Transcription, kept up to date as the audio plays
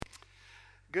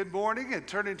Good morning, and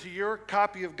turn into your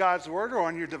copy of God's Word or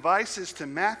on your devices to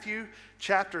Matthew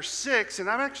chapter 6, and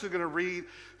I'm actually going to read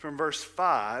from verse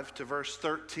 5 to verse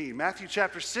 13. Matthew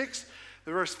chapter 6,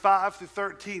 the verse 5 through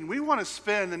 13. We want to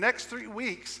spend the next 3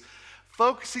 weeks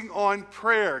focusing on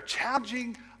prayer,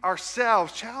 challenging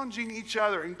ourselves, challenging each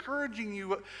other, encouraging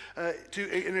you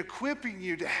and equipping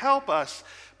you to help us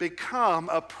become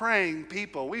a praying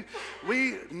people.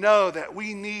 We know that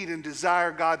we need and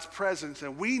desire God's presence,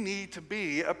 and we need to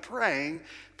be a praying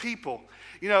people.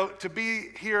 You know, to be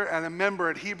here and a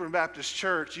member at Hebron Baptist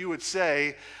Church, you would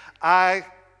say, I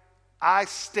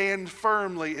stand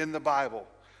firmly in the Bible.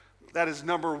 That is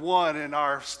number one in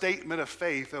our statement of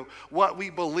faith, of what we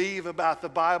believe about the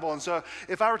Bible. And so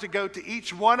if I were to go to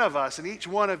each one of us and each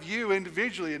one of you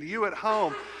individually and you at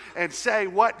home and say,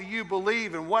 what do you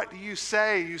believe and what do you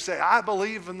say? You say, I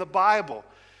believe in the Bible.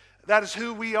 That is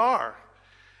who we are.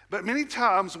 But many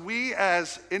times we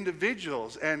as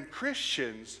individuals and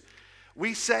Christians,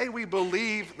 we say we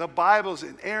believe the Bible is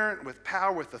inerrant with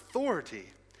power, with authority,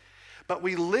 but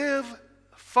we live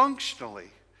functionally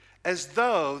as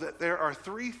though that there are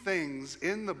 3 things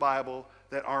in the Bible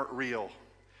that aren't real.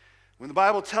 When the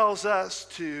Bible tells us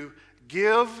to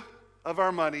give of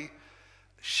our money,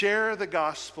 share the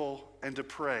gospel, and to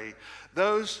pray,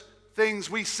 those things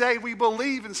we say we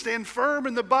believe and stand firm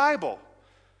in the Bible.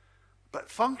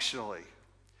 But functionally,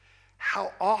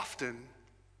 how often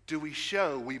do we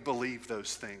show we believe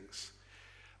those things?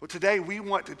 Well, today we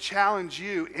want to challenge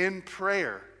you in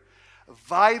prayer.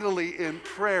 Vitally in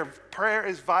prayer. Prayer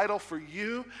is vital for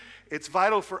you. It's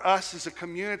vital for us as a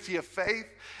community of faith.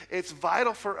 It's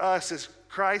vital for us as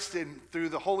Christ and through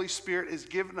the Holy Spirit has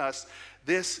given us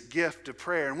this gift of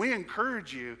prayer. And we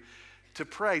encourage you to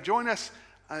pray. Join us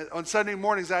on Sunday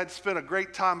mornings. I had spent a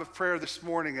great time of prayer this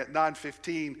morning at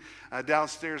 9:15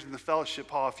 downstairs in the fellowship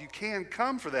hall. If you can,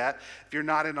 come for that. If you're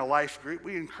not in a life group,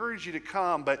 we encourage you to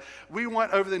come. But we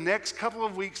want over the next couple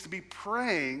of weeks to be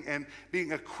praying and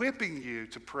equipping you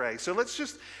to pray. So let's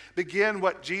just begin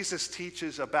what Jesus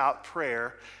teaches about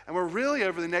prayer. And we're really,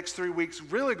 over the next 3 weeks,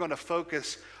 really going to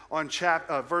focus on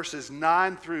verses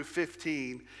 9 through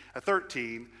 13,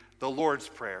 the Lord's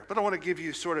Prayer. But I want to give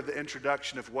you sort of the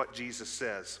introduction of what Jesus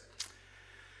says.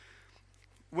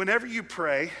 Whenever you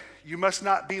pray, you must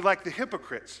not be like the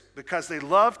hypocrites, because they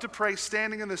love to pray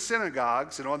standing in the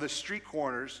synagogues and on the street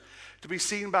corners to be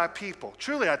seen by people.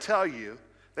 Truly, I tell you,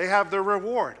 they have their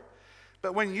reward.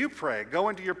 But when you pray, go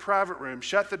into your private room,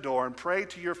 shut the door, and pray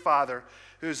to your Father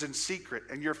who is in secret.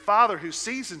 And your Father who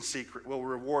sees in secret will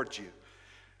reward you.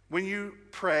 When you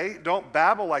pray, don't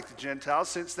babble like the Gentiles,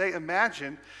 since they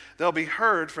imagine they'll be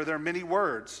heard for their many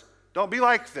words. Don't be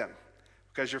like them,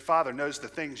 because your Father knows the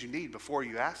things you need before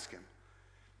you ask Him.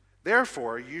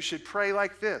 Therefore, you should pray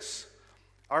like this: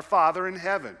 Our Father in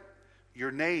heaven,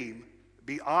 your name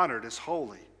be honored as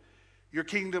holy. Your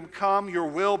kingdom come, your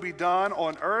will be done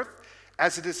on earth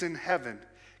as it is in heaven.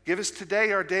 Give us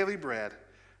today our daily bread,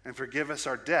 and forgive us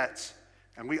our debts,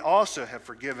 and we also have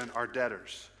forgiven our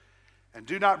debtors. And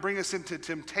do not bring us into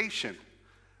temptation,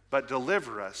 but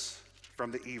deliver us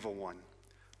from the evil one.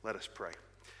 Let us pray.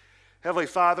 Heavenly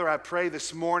Father, I pray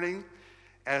this morning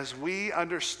as we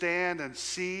understand and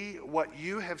see what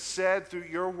you have said through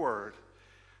your word,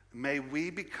 may we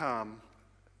become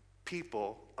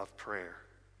people of prayer.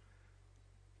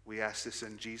 We ask this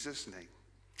in Jesus' name.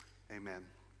 Amen.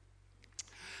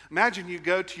 Imagine you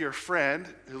go to your friend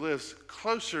who lives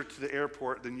closer to the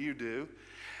airport than you do,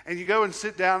 and you go and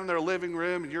sit down in their living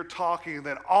room and you're talking, and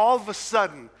then all of a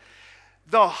sudden,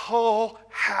 the whole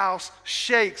house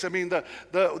shakes. I mean,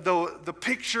 the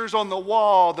pictures on the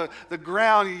wall, the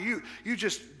ground, you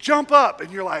just jump up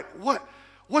and you're like,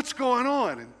 what's going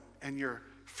on? And your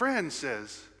friend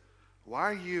says, why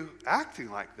are you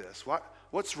acting like this?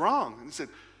 What's wrong? And he said,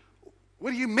 what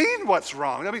do you mean what's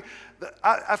wrong? I mean,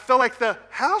 I felt like the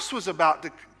house was about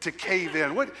to cave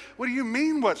in. What do you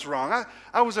mean what's wrong?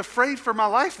 I was afraid for my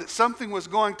life that something was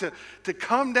going to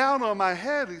come down on my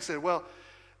head. And he said, well,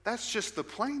 that's just the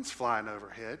planes flying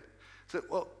overhead. I said,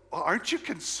 well, aren't you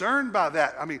concerned by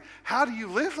that? I mean, how do you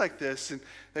live like this? And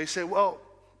they said, well,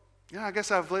 I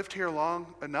guess I've lived here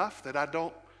long enough that I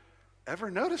don't ever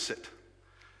notice it.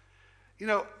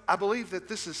 I believe that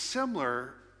this is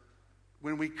similar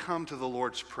when we come to the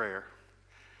Lord's Prayer.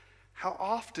 How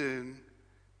often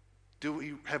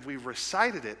have we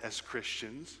recited it as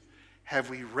Christians? Have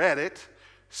we read it,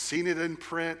 seen it in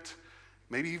print,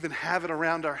 maybe even have it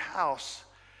around our house,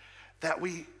 that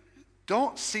we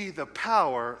don't see the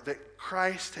power that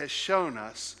Christ has shown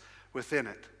us within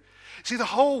it? See, the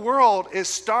whole world is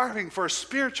starving for a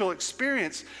spiritual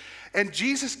experience. And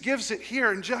Jesus gives it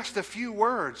here in just a few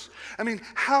words. I mean,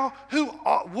 who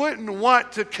wouldn't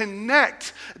want to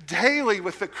connect daily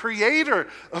with the creator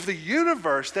of the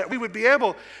universe, that we would be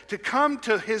able to come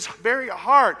to his very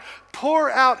heart, pour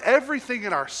out everything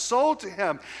in our soul to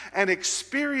him, and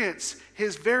experience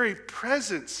his very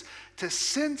presence, to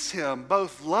sense him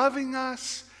both loving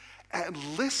us and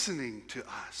listening to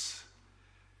us?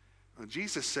 Well,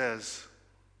 Jesus says,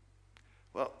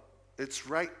 well, it's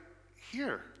right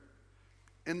here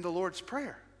in the Lord's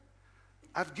Prayer.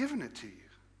 I've given it to you.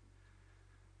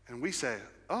 And we say,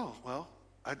 oh, well,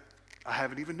 I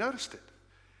haven't even noticed it.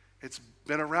 It's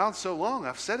been around so long.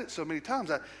 I've said it so many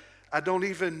times. I don't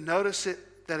even notice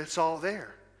it, that it's all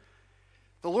there.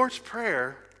 The Lord's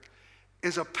Prayer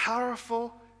is a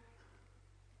powerful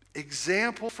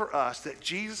example for us that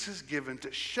Jesus has given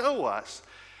to show us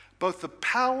both the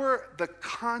power, the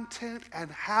content,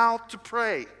 and how to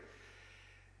pray.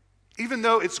 Even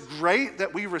though it's great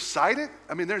that we recite it,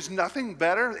 I mean, there's nothing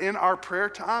better in our prayer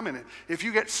time. And if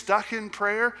you get stuck in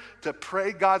prayer, to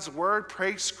pray God's word,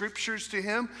 pray scriptures to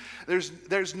him,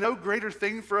 there's no greater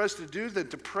thing for us to do than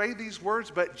to pray these words.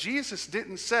 But Jesus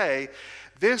didn't say,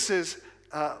 this is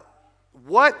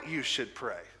what you should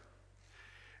pray.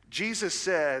 Jesus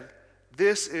said,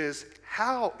 this is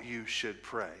how you should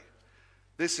pray.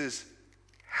 This is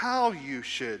how you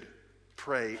should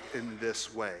pray in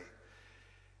this way.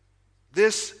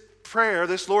 This prayer,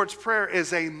 this Lord's Prayer,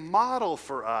 is a model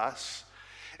for us.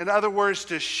 In other words,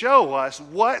 to show us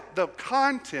what the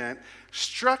content,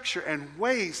 structure, and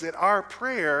ways that our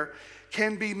prayer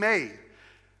can be made.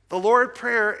 The Lord's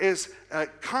Prayer is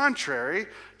contrary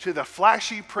to the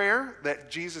flashy prayer that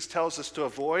Jesus tells us to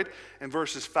avoid in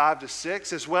verses 5 to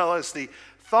 6, as well as the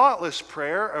thoughtless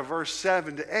prayer of verse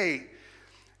 7 to 8.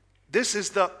 This is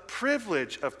the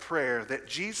privilege of prayer that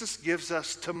Jesus gives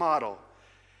us to model.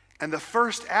 And the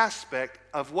first aspect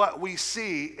of what we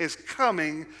see is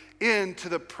coming into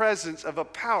the presence of a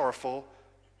powerful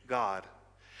God.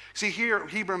 See, here at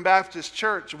Hebron Baptist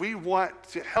Church, we want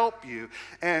to help you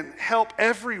and help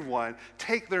everyone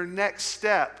take their next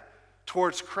step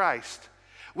towards Christ.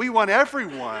 We want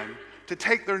everyone to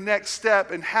take their next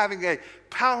step in having a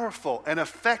powerful and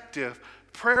effective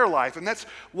prayer life. And that's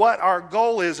what our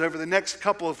goal is over the next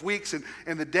couple of weeks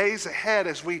and the days ahead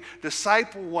as we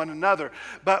disciple one another.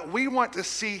 But we want to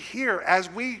see here, as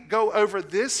we go over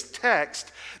this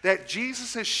text, that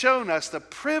Jesus has shown us the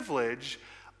privilege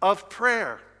of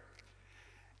prayer.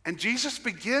 And Jesus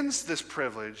begins this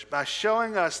privilege by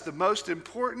showing us the most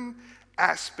important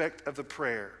aspect of the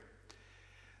prayer: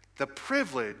 the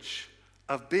privilege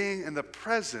of being in the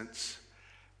presence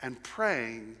and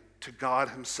praying to God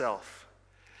himself.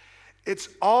 It's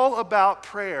all about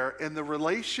prayer and the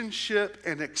relationship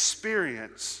and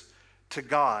experience to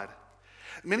God.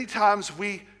 Many times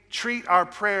we treat our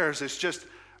prayers as just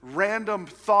random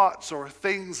thoughts or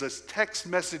things, as text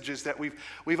messages that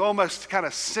we've almost kind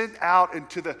of sent out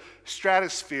into the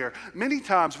stratosphere. Many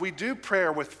times we do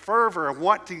prayer with fervor and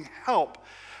wanting help.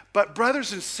 But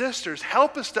brothers and sisters,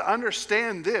 help us to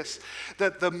understand this,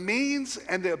 that the means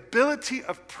and the ability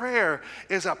of prayer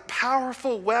is a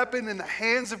powerful weapon in the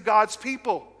hands of God's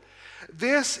people.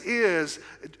 This is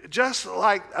just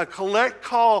like a collect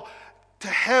call to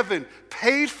heaven,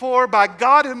 paid for by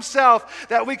God himself,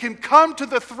 that we can come to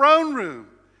the throne room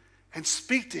and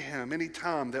speak to him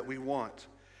anytime that we want.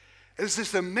 It's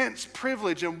this immense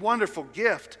privilege and wonderful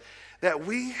gift that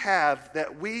we have,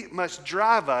 that we must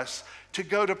drive us to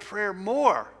go to prayer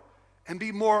more and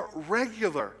be more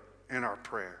regular in our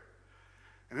prayer.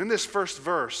 And in this first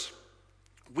verse,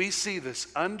 we see this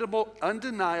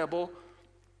undeniable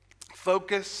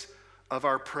focus of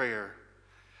our prayer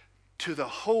to the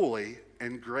holy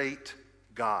and great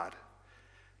God.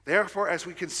 Therefore, as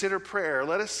we consider prayer,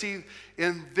 let us see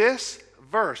in this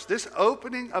verse, this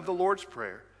opening of the Lord's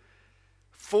Prayer,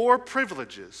 4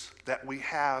 privileges that we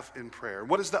have in prayer.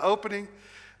 What is the opening?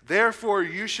 Therefore,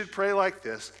 you should pray like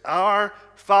this: Our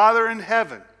Father in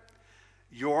heaven,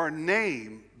 your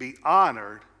name be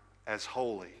honored as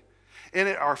holy. In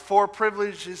it are 4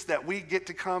 privileges that we get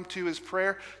to come to as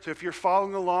prayer. So if you're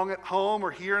following along at home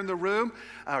or here in the room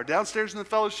or downstairs in the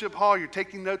fellowship hall, you're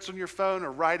taking notes on your phone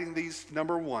or writing these.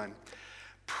 Number 1,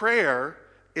 prayer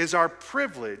is our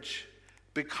privilege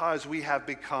because we have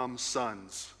become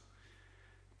sons.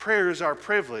 Prayer is our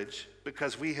privilege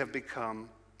because we have become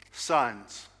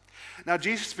sons. Now,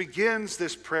 Jesus begins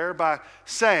this prayer by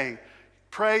saying,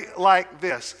 pray like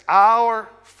this: Our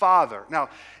Father. Now,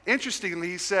 interestingly,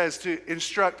 he says to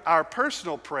instruct our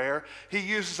personal prayer, he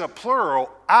uses a plural,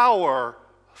 our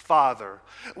Father.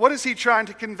 What is he trying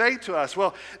to convey to us?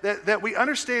 Well, that we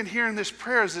understand here in this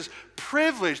prayer is this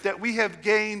privilege that we have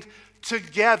gained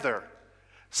together.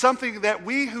 Something that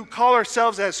we who call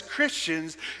ourselves as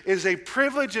Christians is a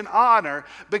privilege and honor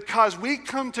because we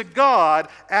come to God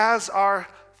as our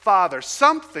Father.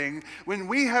 Something, when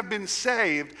we have been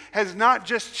saved, has not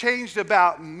just changed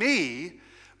about me,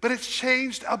 but it's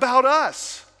changed about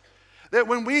us. That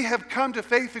when we have come to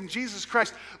faith in Jesus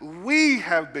Christ, we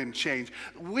have been changed.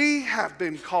 We have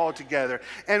been called together.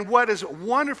 And what is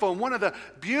wonderful, and one of the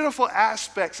beautiful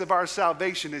aspects of our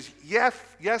salvation is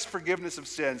yes, forgiveness of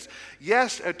sins.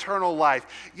 Yes, eternal life.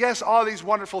 Yes, all these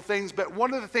wonderful things. But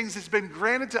one of the things that's been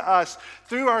granted to us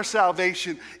through our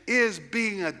salvation is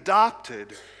being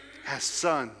adopted as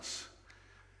sons.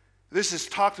 This is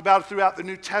talked about throughout the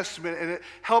New Testament, and it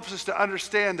helps us to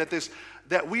understand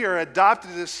that we are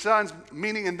adopted as sons,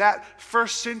 meaning in that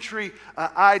first century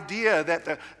idea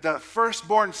that the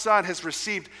firstborn son has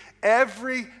received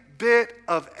every bit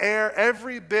of heir,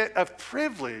 every bit of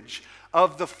privilege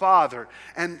of the Father.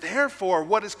 And therefore,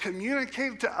 what is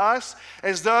communicated to us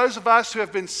as those of us who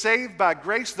have been saved by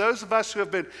grace, those of us who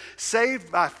have been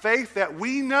saved by faith, that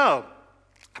we know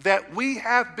that we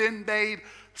have been made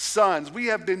sons. We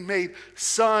have been made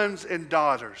sons and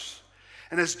daughters.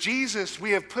 And as Jesus,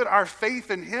 we have put our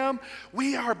faith in him,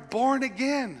 we are born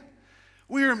again.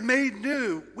 We are made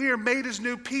new. We are made as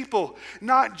new people,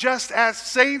 not just as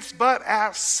saints, but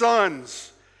as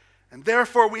sons. And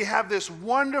therefore, we have this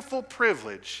wonderful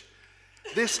privilege,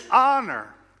 this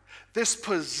honor, this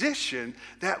position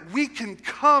that we can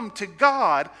come to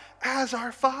God as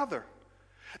our Father.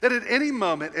 That at any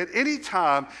moment, at any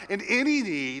time, in any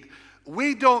need,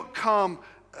 we don't come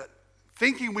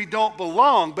thinking we don't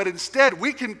belong, but instead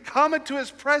we can come into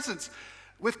his presence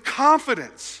with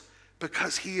confidence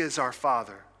because he is our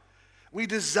Father. We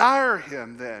desire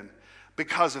him then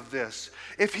because of this.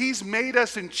 If he's made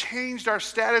us and changed our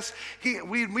status,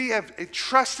 we have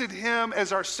trusted him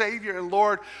as our Savior and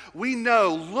Lord. We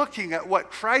know, looking at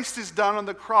what Christ has done on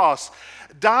the cross,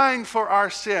 dying for our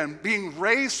sin, being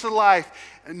raised to life,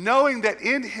 and knowing that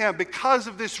in him, because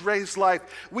of this raised life,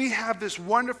 we have this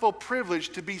wonderful privilege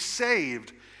to be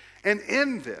saved. And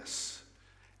in this,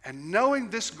 and knowing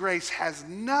this grace has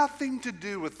nothing to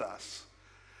do with us,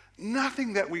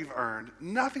 nothing that we've earned,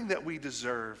 nothing that we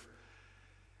deserve,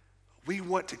 we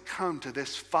want to come to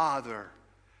this Father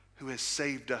who has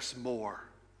saved us more.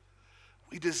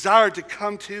 We desire to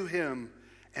come to him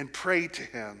and pray to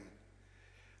him.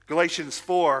 Galatians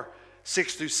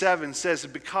 4:6-7 says,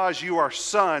 because you are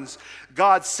sons,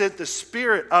 God sent the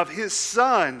Spirit of his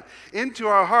Son into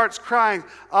our hearts, crying,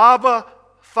 Abba,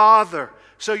 Father.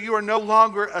 So you are no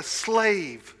longer a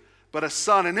slave, but a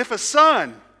son. And if a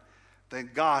son, then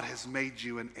God has made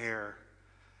you an heir.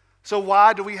 So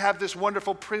why do we have this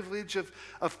wonderful privilege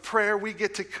of prayer? We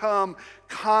get to come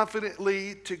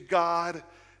confidently to God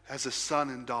as a son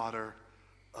and daughter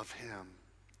of him.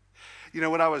 You know,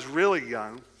 when I was really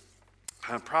young,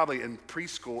 probably in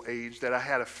preschool age, that I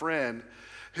had a friend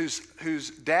whose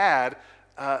dad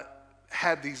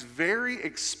had these very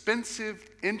expensive,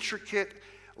 intricate,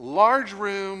 large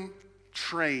room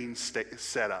trains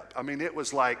set up. I mean, it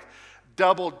was like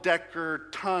double-decker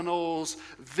tunnels,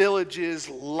 villages,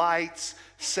 lights.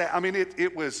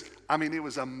 It was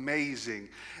amazing.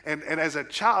 And as a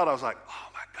child, I was like, oh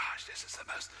my gosh, this is the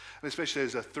most. And especially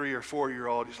as a 3 or 4 year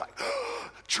old, just like, oh,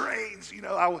 trains,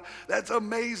 that's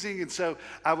amazing. And so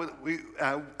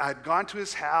I'd gone to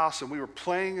his house and we were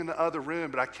playing in the other room,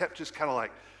 but I kept just kind of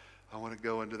like, I want to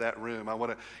go into that room. I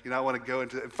want to go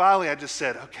into it. And finally I just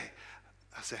said, okay.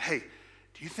 I said, hey,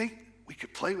 do you think we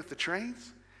could play with the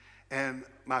trains? And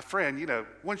my friend,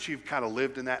 once you've kind of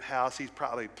lived in that house, he's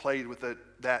probably played with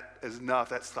that as enough.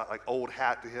 That's not like old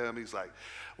hat to him. He's like,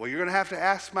 well, you're going to have to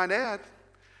ask my dad.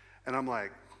 And I'm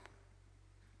like,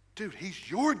 dude,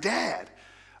 he's your dad.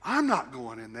 I'm not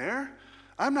going in there.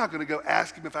 I'm not going to go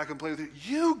ask him if I can play with it.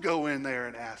 You go in there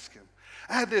and ask him.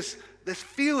 I had this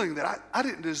feeling that I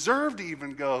didn't deserve to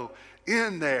even go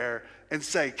in there and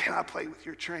say, can I play with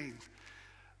your trains?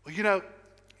 Well,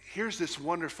 here's this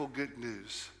wonderful good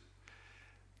news.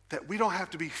 That we don't have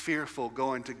to be fearful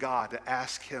going to God to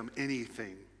ask him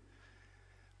anything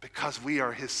because we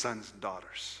are his sons and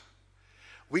daughters.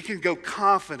 We can go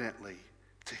confidently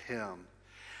to him.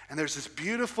 And there's this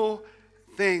beautiful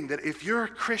thing that if you're a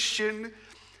Christian,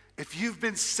 if you've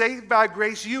been saved by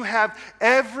grace, you have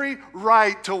every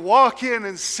right to walk in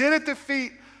and sit at the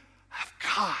feet of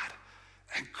God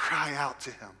and cry out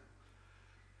to him.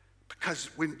 Because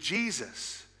when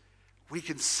Jesus, we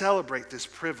can celebrate this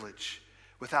privilege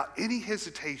without any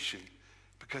hesitation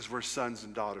because we're sons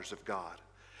and daughters of God.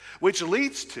 which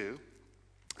leads to,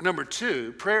 number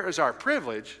two, prayer is our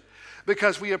privilege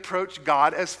because we approach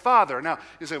God as Father. Now,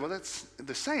 you say, well, that's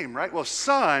the same, right? Well,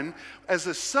 Son, as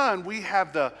a son, we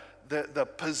have the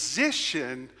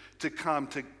position to come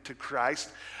to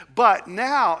Christ, but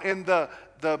now in the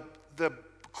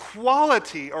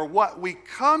quality or what we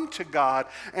come to God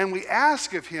and we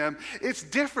ask of Him, it's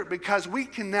different because we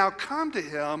can now come to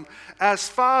Him as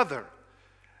Father.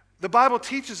 The Bible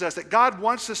teaches us that God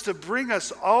wants us to bring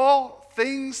us all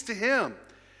things to Him.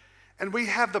 And we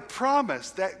have the promise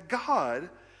that God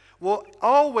will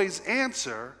always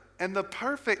answer in the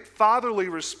perfect fatherly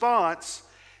response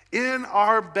in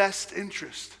our best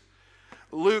interest.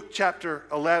 Luke chapter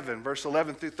 11, verse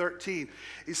 11 through 13,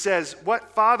 he says,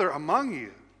 "What father among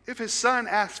you, if his son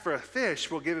asks for a fish,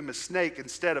 will give him a snake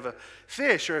instead of a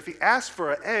fish? Or if he asks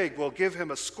for an egg, will give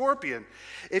him a scorpion?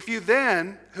 If you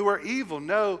then, who are evil,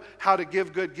 know how to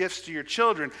give good gifts to your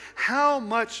children, how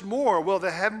much more will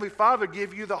the Heavenly Father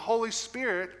give you the Holy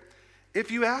Spirit if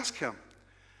you ask Him?"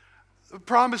 The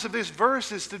promise of this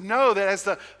verse is to know that as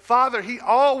the Father, He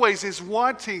always is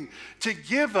wanting to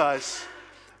give us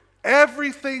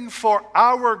everything for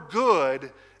our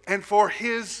good and for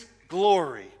His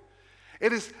glory.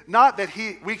 It is not that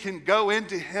we can go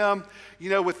into Him,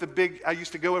 with the big, I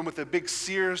used to go in with the big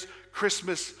Sears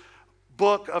Christmas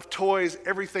book of toys,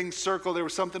 everything circled. There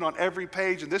was something on every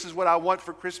page, and this is what I want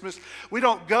for Christmas. We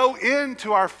don't go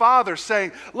into our Father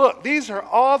saying, look, these are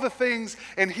all the things,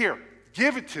 and here,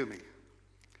 give it to me.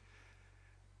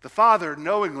 The Father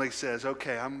knowingly says,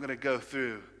 okay, I'm going to go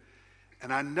through,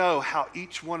 and I know how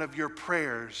each one of your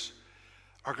prayers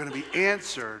are going to be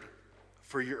answered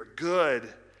for your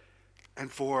good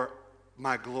and for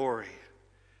my glory.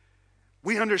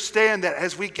 We understand that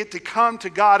as we get to come to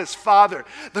God as Father,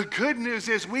 the good news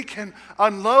is we can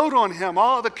unload on Him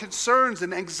all the concerns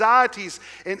and anxieties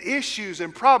and issues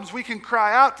and problems. We can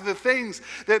cry out to the things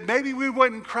that maybe we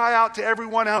wouldn't cry out to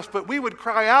everyone else, but we would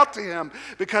cry out to Him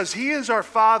because He is our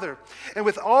Father. And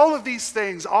with all of these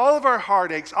things, all of our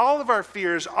heartaches, all of our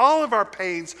fears, all of our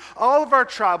pains, all of our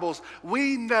troubles,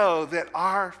 we know that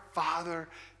our Father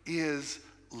is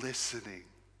listening.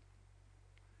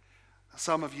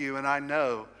 Some of you, and I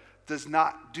know, do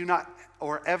not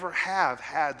or ever have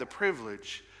had the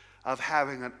privilege of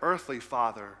having an earthly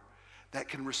father that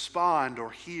can respond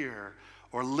or hear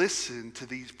or listen to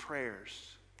these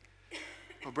prayers.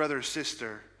 Well, brother or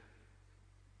sister,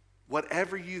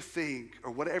 whatever you think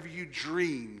or whatever you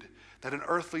dreamed that an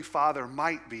earthly father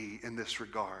might be in this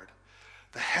regard,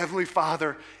 the Heavenly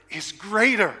Father is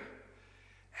greater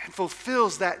and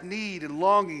fulfills that need and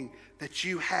longing that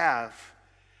you have.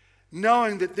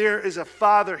 Knowing that there is a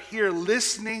Father here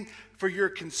listening for your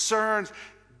concerns,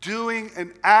 doing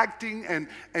and acting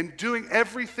and doing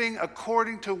everything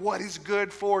according to what is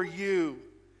good for you.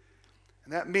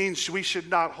 And that means we should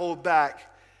not hold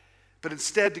back, but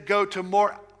instead to go to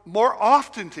more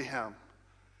often to Him.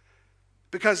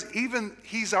 Because even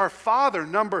He's our Father,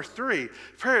 number 3.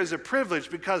 Prayer is a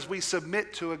privilege because we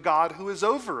submit to a God who is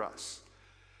over us.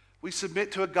 We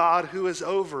submit to a God who is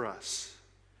over us.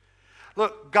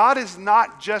 Look, God is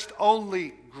not just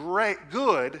only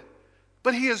good,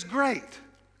 but He is great.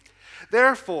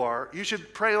 Therefore, you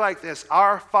should pray like this: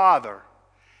 Our Father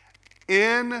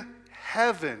in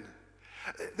heaven.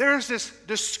 There's this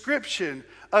description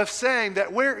of saying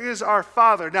that where is our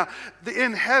Father? Now, the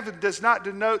in heaven does not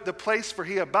denote the place where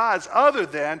He abides, other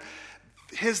than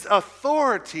His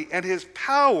authority and His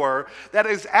power that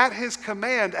is at His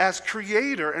command as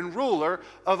creator and ruler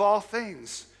of all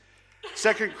things.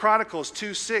 2 Chronicles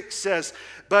 2:6 says,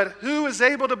 "But who is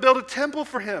able to build a temple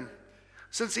for Him,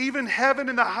 since even heaven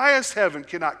and the highest heaven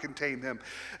cannot contain Him?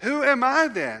 Who am I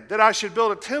then that I should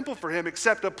build a temple for Him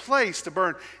except a place to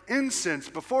burn incense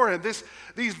before Him?"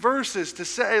 These verses to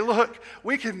say, look,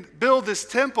 we can build this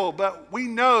temple, but we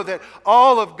know that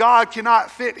all of God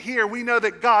cannot fit here. We know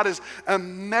that God is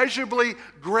immeasurably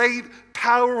great,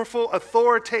 powerful,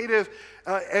 authoritative,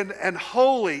 and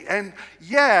holy. And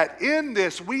yet, in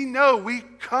this, we know we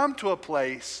come to a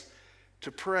place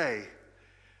to pray.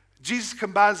 Jesus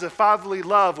combines the fatherly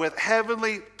love with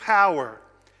heavenly power,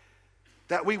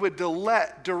 that we would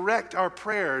direct our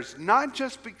prayers, not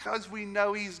just because we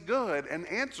know He's good and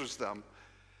answers them,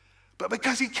 but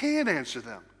because He can answer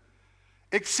them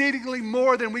exceedingly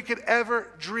more than we could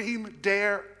ever dream,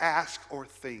 dare, ask, or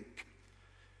think.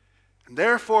 And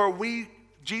therefore,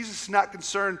 Jesus is not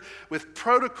concerned with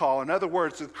protocol, in other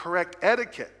words, with correct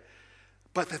etiquette,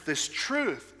 but that this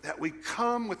truth, that we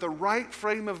come with the right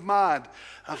frame of mind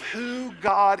of who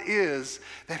God is,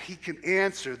 that He can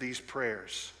answer these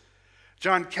prayers.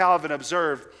 John Calvin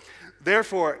observed,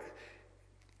 "Therefore,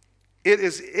 It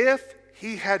is if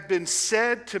he had been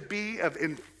said to be of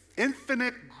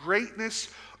infinite greatness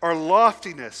or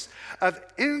loftiness, of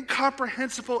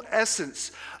incomprehensible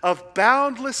essence, of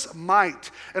boundless might,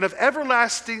 and of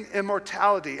everlasting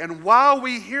immortality. And while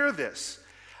we hear this,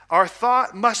 our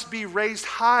thought must be raised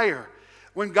higher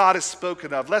when God is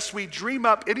spoken of, lest we dream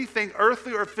up anything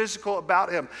earthly or physical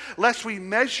about him, lest we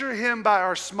measure him by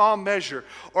our small measure,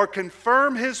 or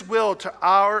confirm his will to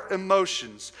our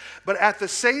emotions. But at the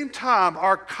same time,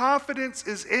 our confidence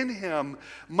is in him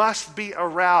must be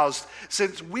aroused,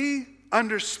 since we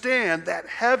understand that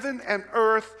heaven and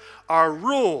earth are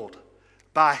ruled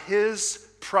by his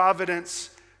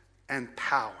providence and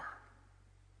power.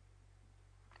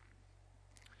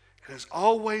 It is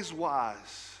always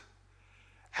wise,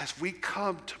 as we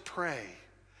come to pray,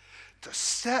 to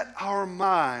set our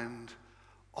mind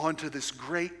onto this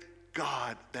great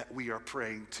God that we are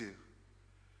praying to.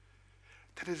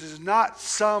 That it is not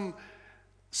some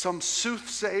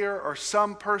soothsayer or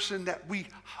some person that we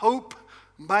hope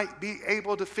might be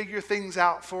able to figure things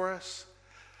out for us,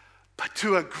 but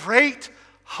to a great,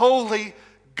 holy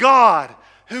God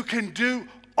who can do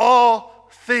all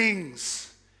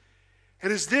things.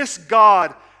 It is this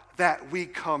God that we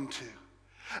come to.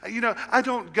 You know, I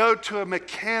don't go to a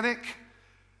mechanic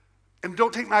and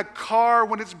don't take my car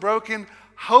when it's broken,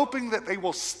 hoping that they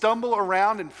will stumble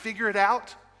around and figure it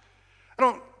out. I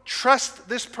don't trust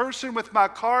this person with my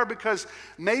car because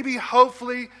maybe,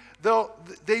 hopefully,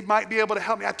 they might be able to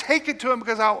help me. I take it to them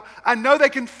because I know they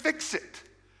can fix it.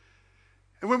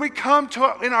 And when we come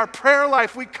in our prayer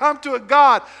life, we come to a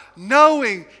God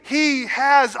knowing he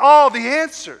has all the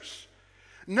answers,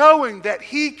 knowing that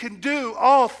he can do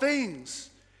all things.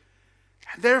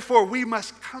 And therefore, we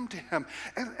must come to him.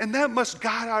 And that must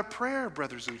guide our prayer,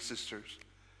 brothers and sisters.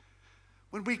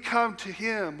 When we come to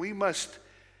him, we must,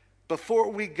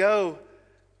 before we go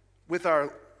with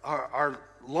our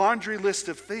laundry list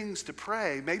of things to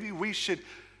pray, maybe we should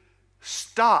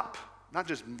stop. Not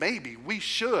just maybe, we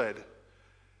should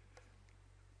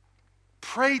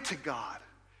pray to God,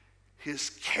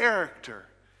 his character,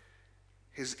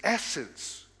 his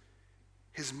essence,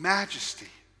 his majesty.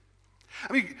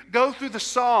 I mean, go through the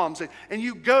Psalms and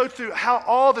you go through how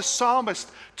all the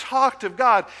psalmists talked of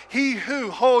God. He who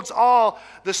holds all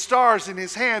the stars in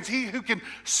his hands. He who can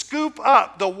scoop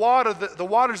up the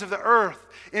waters of the earth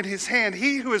in his hand.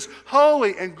 He who is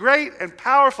holy and great and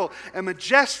powerful and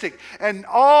majestic, and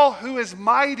all who is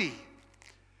mighty.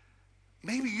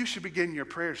 Maybe you should begin your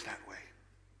prayers that way.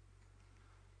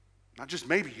 Not just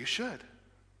maybe, you should.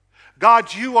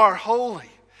 God, you are holy.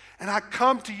 And I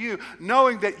come to you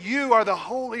knowing that you are the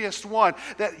holiest one,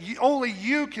 that only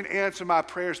you can answer my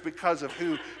prayers because of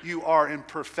who you are in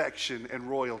perfection and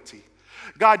royalty.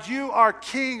 God, you are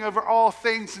king over all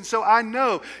things, and so I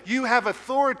know you have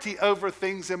authority over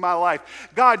things in my life.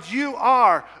 God, you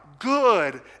are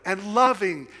good and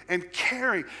loving and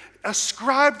caring.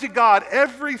 Ascribe to God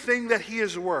everything that he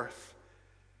is worth.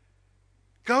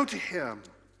 Go to him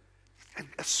and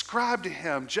ascribe to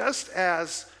him, just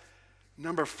as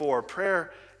number 4,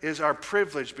 prayer is our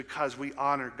privilege because we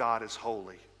honor God as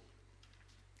holy.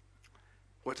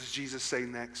 What does Jesus say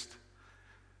next?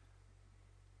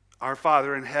 Our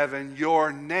Father in heaven,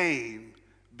 your name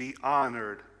be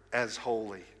honored as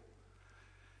holy.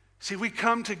 See, we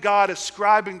come to God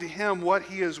ascribing to him what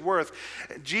he is worth.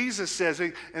 Jesus says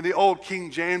in the old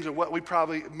King James, and what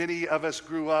many of us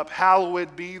grew up,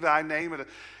 hallowed be thy name. And,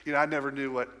 I never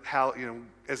knew what,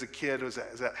 as a kid, is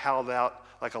that howled out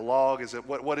like a log?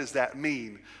 What does that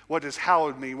mean? What does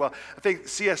hallowed mean? Well, I think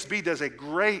CSB does a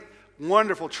great,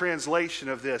 wonderful translation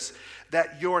of this,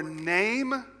 that your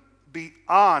name be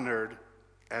honored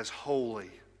as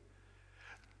holy.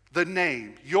 The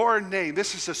name, your name,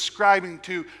 this is ascribing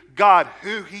to God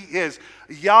who he is,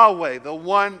 Yahweh, the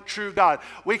one true God.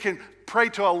 We can pray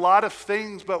to a lot of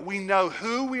things, but we know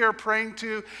who we are praying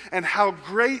to and how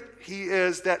great he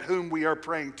is that whom we are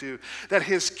praying to. That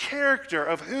his character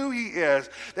of who he is,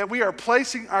 that we are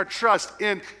placing our trust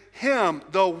in him,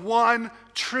 the one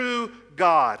true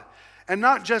God. And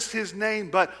not just his name,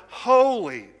 but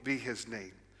holy be his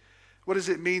name. What does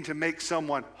it mean to make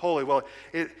someone holy? Well,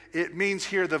 it means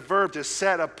here the verb to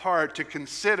set apart, to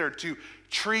consider, to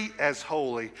treat as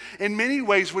holy. In many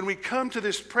ways, when we come to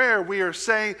this prayer, we are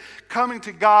coming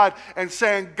to God and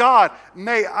saying, God,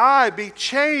 may I be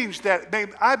changed, that may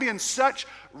I be in such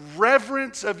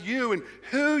reverence of you and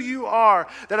who you are,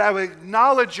 that I would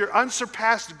acknowledge your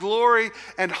unsurpassed glory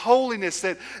and holiness,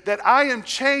 that I am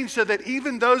changed so that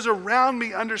even those around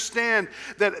me understand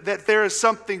that there is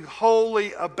something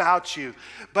holy about you.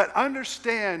 But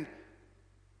understand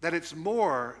that it's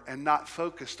more and not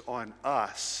focused on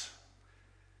us,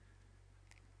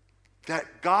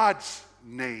 that God's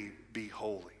name be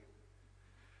holy,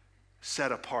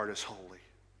 set apart as holy.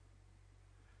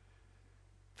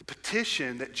 The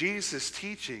petition that Jesus is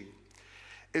teaching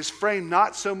is framed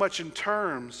not so much in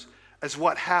terms as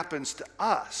what happens to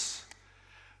us,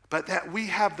 but that we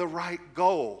have the right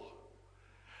goal.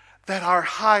 That our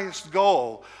highest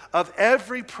goal of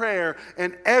every prayer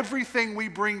and everything we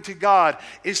bring to God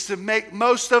is to make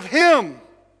most of Him,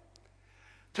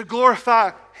 to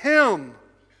glorify Him.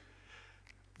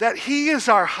 That He is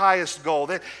our highest goal,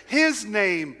 that His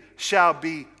name shall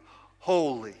be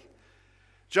holy.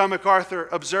 John MacArthur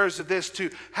observes that this: to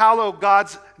hallow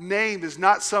God's name is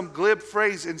not some glib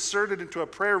phrase inserted into a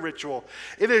prayer ritual.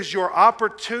 It is your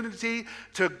opportunity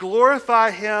to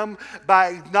glorify Him by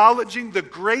acknowledging the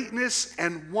greatness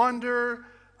and wonder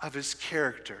of His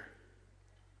character.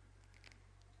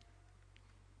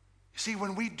 You see,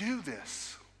 when we do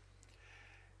this,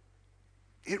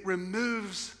 it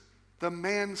removes the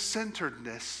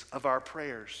man-centeredness of our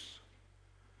prayers.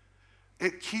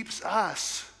 It keeps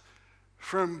us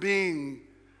from being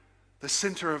the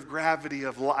center of gravity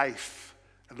of life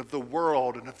and of the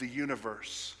world and of the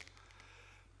universe.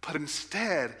 But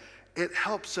instead, it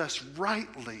helps us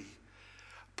rightly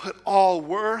put all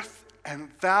worth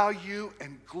and value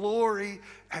and glory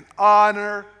and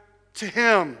honor to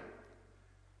Him.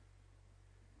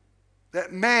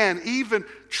 That man, even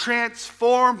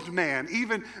transformed man,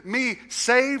 even me,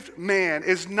 saved man,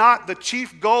 is not the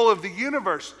chief goal of the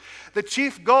universe. The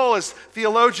chief goal, as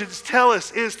theologians tell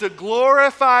us, is to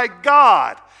glorify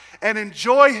God and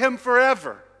enjoy Him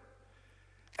forever.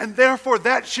 And therefore,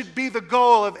 that should be the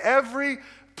goal of every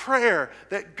prayer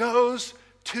that goes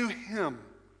to Him.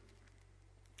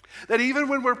 That even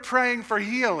when we're praying for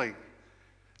healing,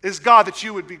 is God, that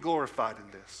you would be glorified in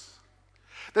this.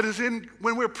 That is,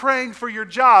 when we're praying for your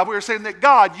job, we're saying that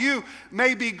God, you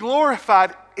may be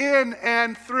glorified in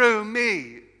and through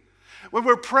me. When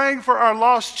we're praying for our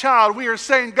lost child, we are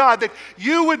saying, God, that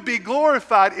you would be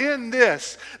glorified in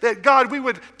this. That, God, we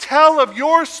would tell of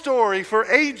your story for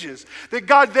ages. That,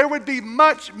 God, there would be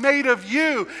much made of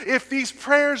you if these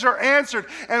prayers are answered.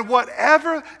 And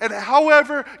whatever and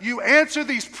however you answer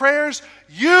these prayers,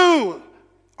 you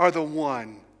are the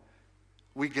one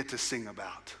we get to sing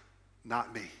about,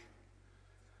 not me.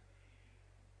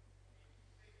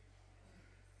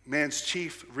 Man's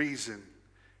chief reason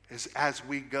is as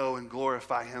we go and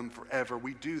glorify Him forever,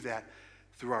 we do that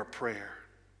through our prayer.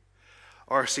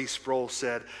 R.C. Sproul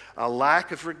said, a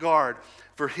lack of regard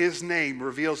for His name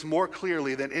reveals more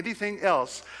clearly than anything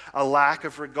else a lack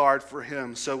of regard for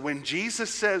Him. So when Jesus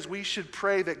says we should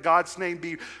pray that God's name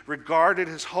be regarded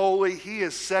as holy, He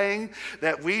is saying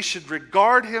that we should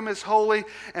regard Him as holy,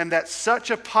 and that such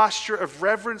a posture of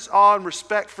reverence, awe, and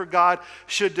respect for God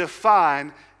should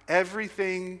define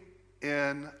everything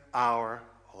in our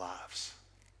lives.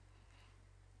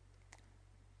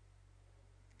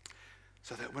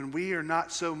 So that when we are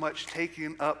not so much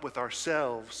taken up with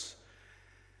ourselves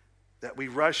that we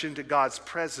rush into God's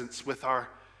presence with our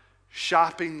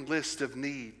shopping list of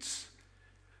needs,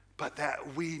 but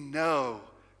that we know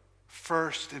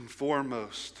first and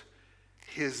foremost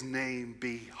His name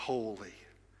be holy.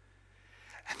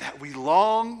 And that we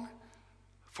long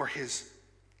for His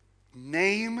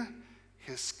name,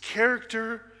 His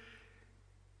character,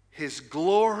 His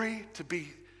glory to be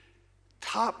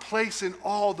top place in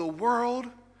all the world,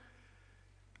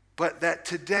 but that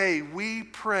today we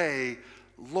pray,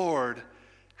 Lord,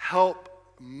 help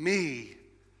me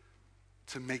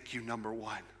to make you number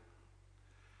one.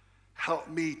 Help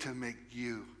me to make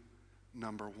you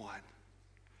number one.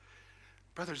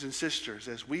 Brothers and sisters,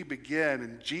 as we begin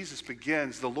and Jesus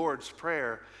begins the Lord's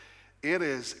Prayer, it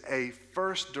is a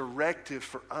first directive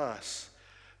for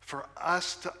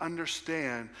us to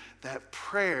understand that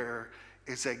prayer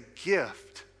is a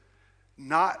gift,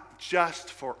 not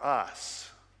just for us,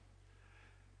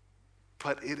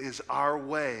 but it is our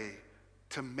way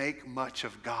to make much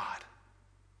of God.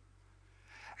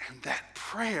 And that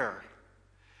prayer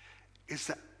is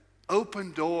the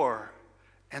open door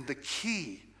and the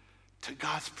key to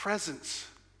God's presence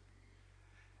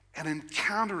and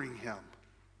encountering Him.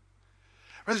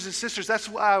 Brothers and sisters, that's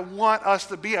why I want us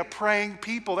to be a praying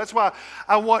people. That's why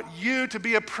I want you to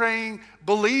be a praying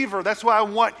believer. That's why I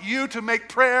want you to make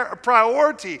prayer a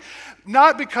priority.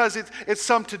 Not because it's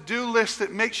some to-do list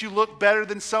that makes you look better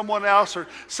than someone else or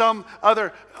some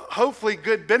other hopefully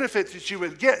good benefits that you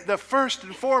would get. The first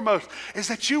and foremost is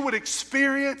that you would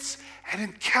experience and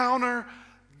encounter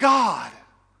God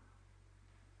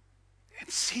and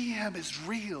see Him as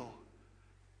real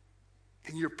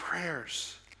in your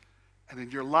prayers and in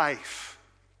your life.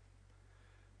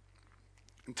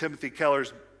 In Timothy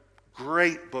Keller's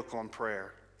great book on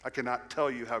prayer. I cannot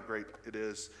tell you how great it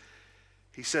is.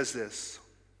 He says this: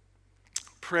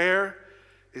 prayer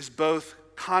is both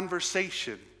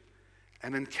conversation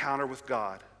and encounter with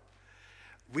God.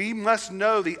 We must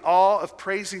know the awe of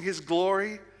praising His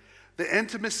glory, the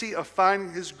intimacy of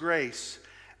finding His grace,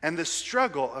 and the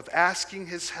struggle of asking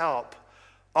His help,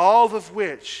 all of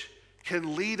which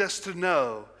can lead us to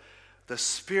know the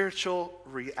spiritual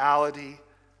reality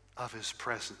of His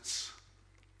presence.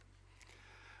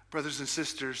 Brothers and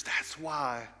sisters, that's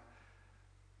why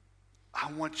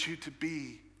I want you to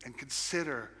be and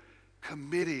consider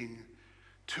committing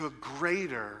to a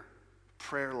greater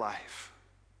prayer life.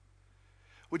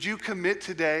 Would you commit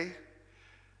today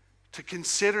to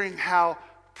considering how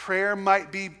prayer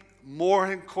might be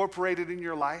more incorporated in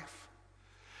your life?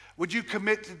 Would you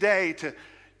commit today to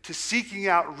seeking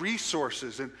out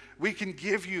resources, and we can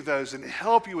give you those and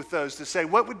help you with those, to say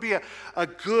what would be a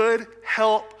good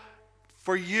help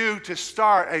for you to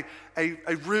start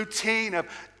a routine of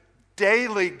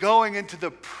daily going into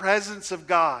the presence of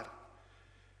God.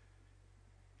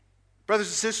 Brothers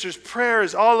and sisters, prayer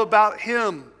is all about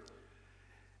Him.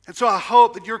 And so I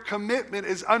hope that your commitment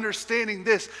is understanding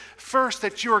this. First,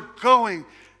 that you're going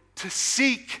to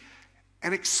seek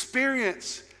and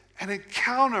experience and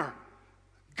encounter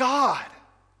God.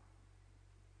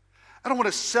 I don't want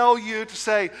to sell you to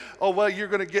say, oh, well, you're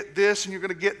going to get this and you're going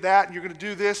to get that and you're going to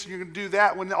do this and you're going to do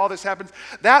that when all this happens.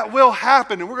 That will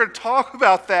happen, and we're going to talk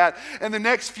about that in the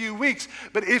next few weeks.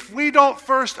 But if we don't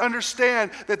first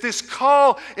understand that this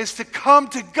call is to come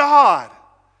to God,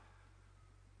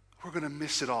 we're going to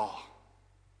miss it all.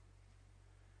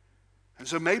 And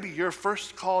so maybe your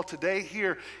first call today,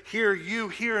 you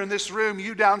here in this room,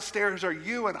 you downstairs, or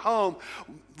you at home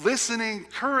listening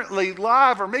currently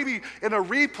live, or maybe in a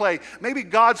replay, maybe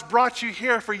God's brought you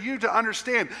here for you to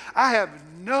understand, I have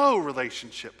no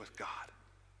relationship with God.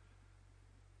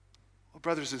 Well,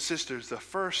 brothers and sisters, the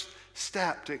first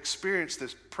step to experience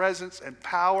this presence and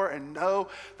power and know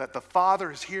that the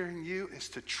Father is hearing you is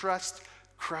to trust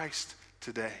Christ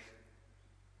today.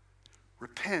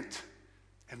 Repent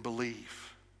and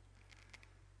believe.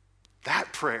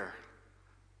 That prayer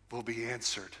will be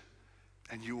answered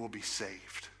and you will be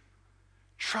saved.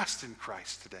 Trust in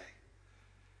Christ today.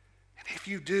 And if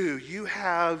you do, you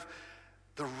have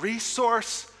the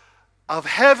resource of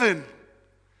heaven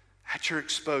at your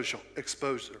exposure.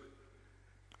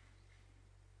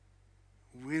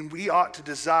 When we ought to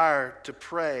desire to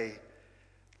pray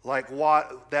like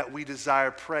that we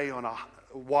desire pray on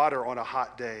water on a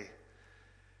hot day.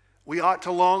 We ought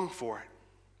to long for it.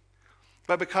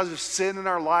 But because of sin in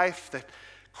our life that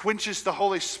quenches the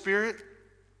Holy Spirit,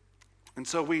 and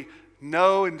so we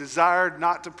know and desire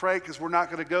not to pray because we're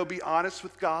not going to go be honest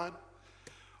with God.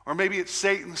 Or maybe it's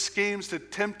Satan's schemes to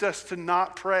tempt us to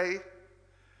not pray.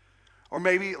 Or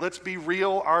maybe, let's be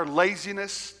real, our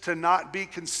laziness to not be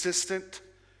consistent.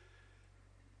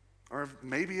 Or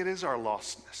maybe it is our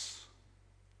lostness.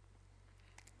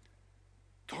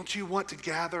 Don't you want to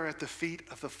gather at the feet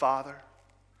of the Father?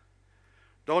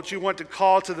 Don't you want to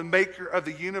call to the Maker of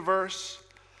the universe?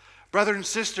 Brother and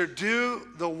sister, do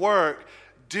the work,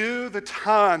 do the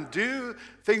time, do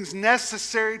things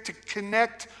necessary to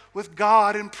connect with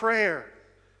God in prayer.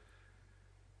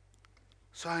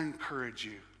 So I encourage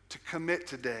you to commit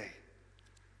today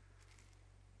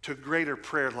to a greater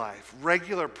prayer life,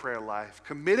 regular prayer life,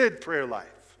 committed prayer life.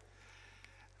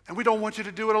 And we don't want you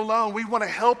to do it alone. We want to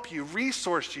help you,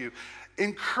 resource you,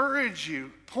 encourage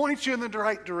you, point you in the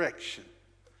right direction.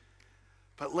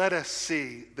 But let us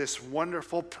see this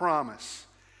wonderful promise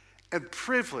and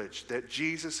privilege that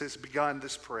Jesus has begun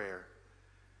this prayer,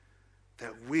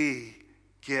 that we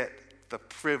get the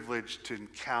privilege to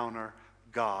encounter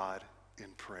God in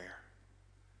prayer.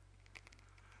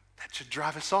 That should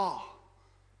drive us all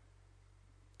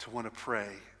to want to pray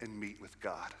and meet with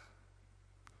God.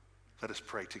 Let us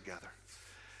pray together.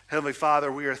 Heavenly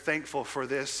Father, we are thankful for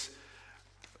this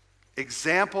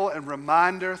example and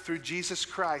reminder through Jesus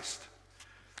Christ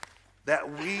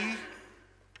that we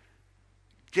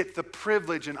get the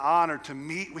privilege and honor to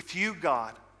meet with you,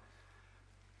 God.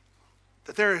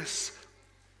 That there is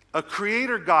a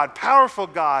creator God, powerful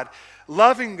God,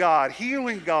 loving God,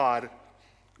 healing God,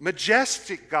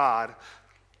 majestic God,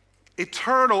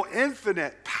 eternal,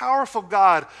 infinite, powerful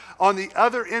God on the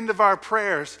other end of our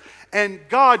prayers. And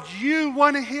God, you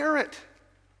want to hear it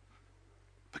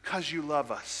because you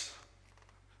love us.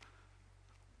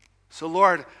 So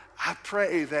Lord, I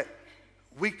pray that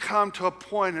we come to a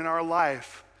point in our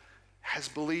life as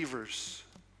believers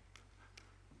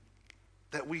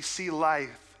that we see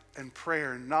life and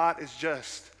prayer not as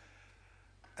just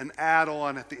an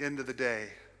add-on at the end of the day,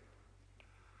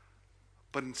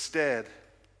 but instead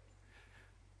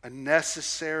a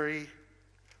necessary,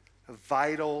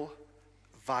 vital,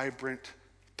 vibrant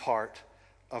part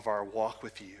of our walk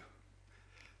with you.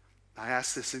 I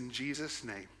ask this in Jesus'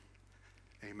 name.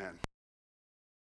 Amen.